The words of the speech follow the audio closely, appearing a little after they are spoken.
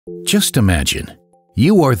Just imagine,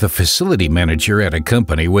 you are the facility manager at a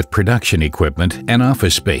company with production equipment and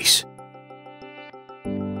office space.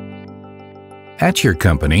 At your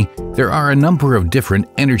company, there are a number of different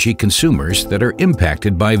energy consumers that are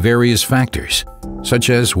impacted by various factors, such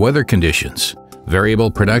as weather conditions, variable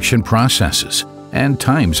production processes, and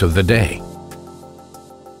times of the day.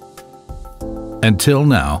 Until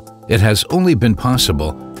now, it has only been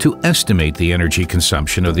possible to estimate the energy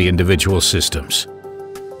consumption of the individual systems.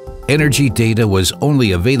 Energy data was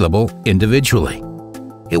only available individually.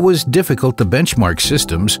 It was difficult to benchmark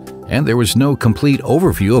systems, and there was no complete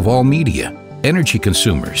overview of all media, energy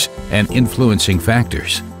consumers, and influencing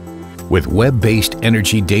factors. With web-based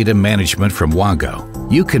energy data management from WAGO,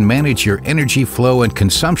 you can manage your energy flow and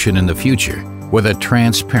consumption in the future with a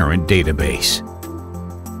transparent database.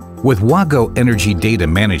 With WAGO Energy Data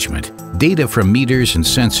Management, data from meters and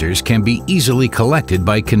sensors can be easily collected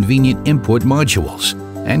by convenient input modules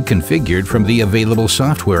and configured from the available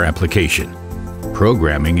software application.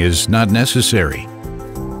 Programming is not necessary.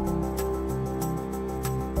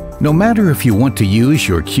 No matter if you want to use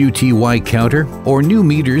your QTY counter or new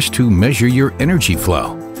meters to measure your energy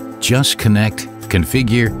flow, just connect,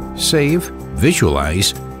 configure, save,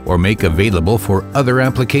 visualize, or make available for other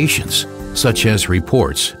applications, such as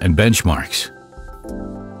reports and benchmarks.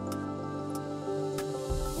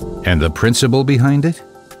 And the principle behind it?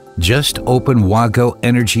 Just open WAGO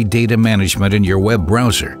Energy Data Management in your web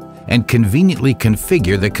browser and conveniently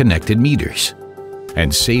configure the connected meters.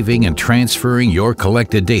 And saving and transferring your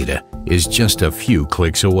collected data is just a few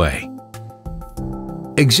clicks away.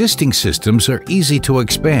 Existing systems are easy to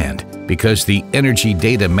expand because the Energy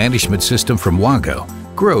Data Management System from WAGO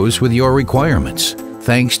grows with your requirements,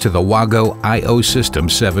 thanks to the WAGO-I System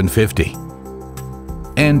 750.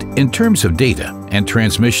 And in terms of data and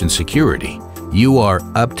transmission security, you are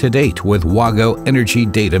up to date with WAGO Energy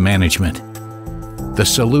Data Management. The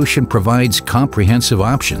solution provides comprehensive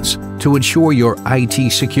options to ensure your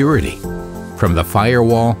IT security, from the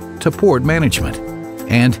firewall to port management,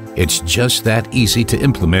 and it's just that easy to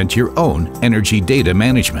implement your own energy data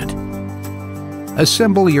management.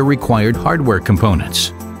 Assemble your required hardware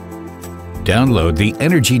components. Download the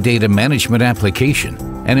Energy Data Management application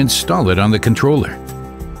and install it on the controller.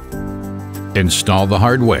 Install the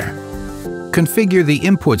hardware. Configure the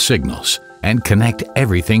input signals and connect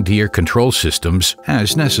everything to your control systems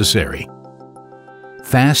as necessary.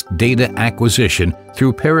 Fast data acquisition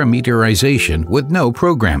through parameterization with no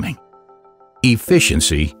programming.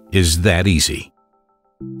 Efficiency is that easy.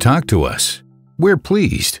 Talk to us. We're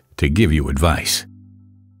pleased to give you advice.